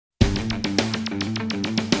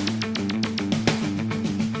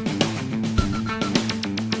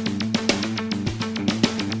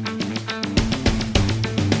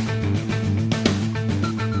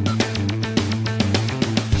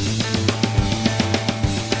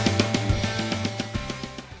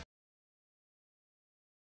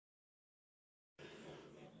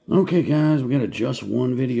Okay, guys, we got a just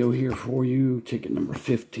one video here for you. Ticket number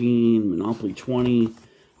 15, Monopoly 20.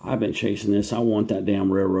 I've been chasing this. I want that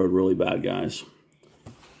damn railroad really bad, guys.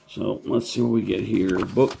 So let's see what we get here.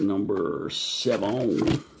 Book number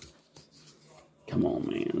 7. Come on,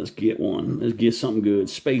 man. Let's get one. Let's get something good.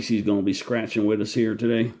 Spacey's going to be scratching with us here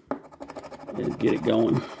today. Let's get it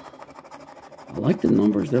going. I like the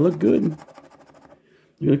numbers. They look good. Look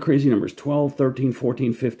at the crazy numbers. 12, 13,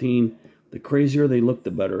 14, 15. The crazier they look,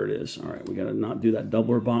 the better it is. All right, we got to not do that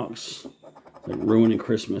doubler box. Like ruining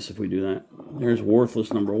Christmas if we do that. There's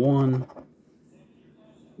worthless number 1.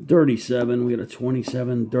 Dirty 7. We got a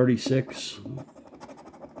 27. Dirty 6.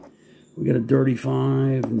 We got a dirty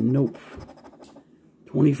 5. Nope.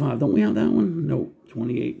 25. Don't we have that one? Nope.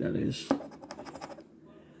 28, that is.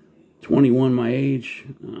 21, my age.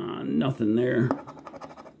 Nothing there.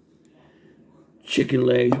 Chicken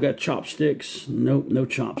legs. We got chopsticks. Nope, no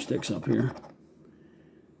chopsticks up here.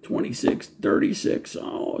 26, 36. Oh,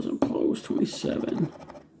 I wasn't close. 27.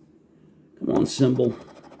 Come on, symbol.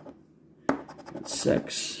 Got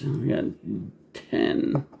sex. We got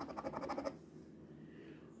 10.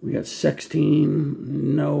 We got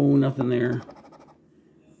 16. No, nothing there.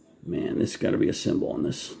 Man, this got to be a symbol on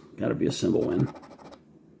this. Got to be a symbol win.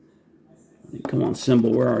 Come on,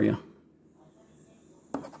 symbol. Where are you?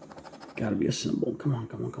 Got to be a symbol. Come on,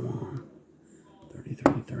 come on, come on.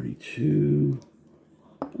 33, 32.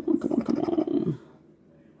 Come on, come on, come on.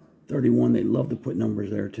 31. They love to put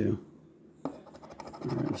numbers there, too. All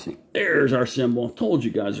right, let's see. There's our symbol. Told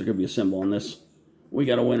you guys there's going to be a symbol on this. We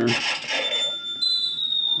got a winner.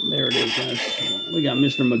 There it is, guys. We got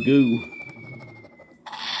Mr. Magoo.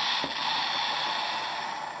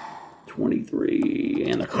 23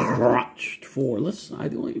 and a crotched 4. I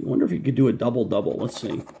wonder if you could do a double-double. Let's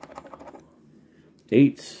see.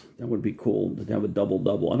 8. That would be cool to have a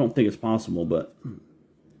double-double. I don't think it's possible, but it'd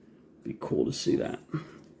be cool to see that.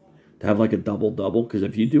 To have like a double-double. Because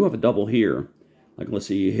if you do have a double here, like let's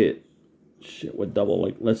say you hit, shit, what double?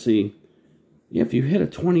 Like let's see. Yeah, if you hit a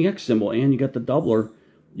 20x symbol and you got the doubler,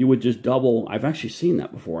 you would just double. I've actually seen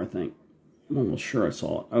that before, I think. I'm almost sure I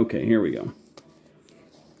saw it. Okay, here we go.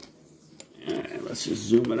 Alright, let's just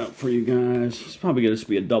zoom it up for you guys. It's probably going to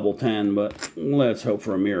be a double 10, but let's hope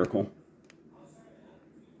for a miracle.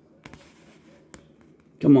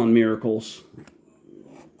 Come on, miracles.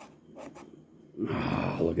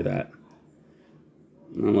 Oh, look at that.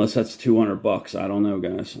 Unless that's 200 bucks. I don't know,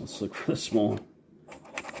 guys. Let's look for the small.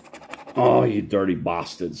 Oh, you dirty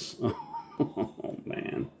bastards. Oh,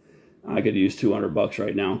 man. I could use 200 bucks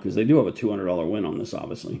right now because they do have a $200 win on this,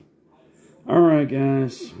 obviously. Alright,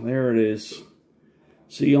 guys. There it is.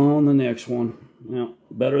 See y'all on the next one. Well,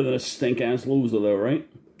 better than a stink-ass loser, though, right?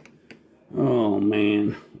 Oh,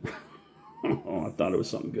 man. Oh, I thought it was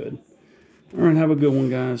something good. Alright, have a good one,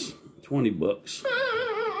 guys. 20 bucks.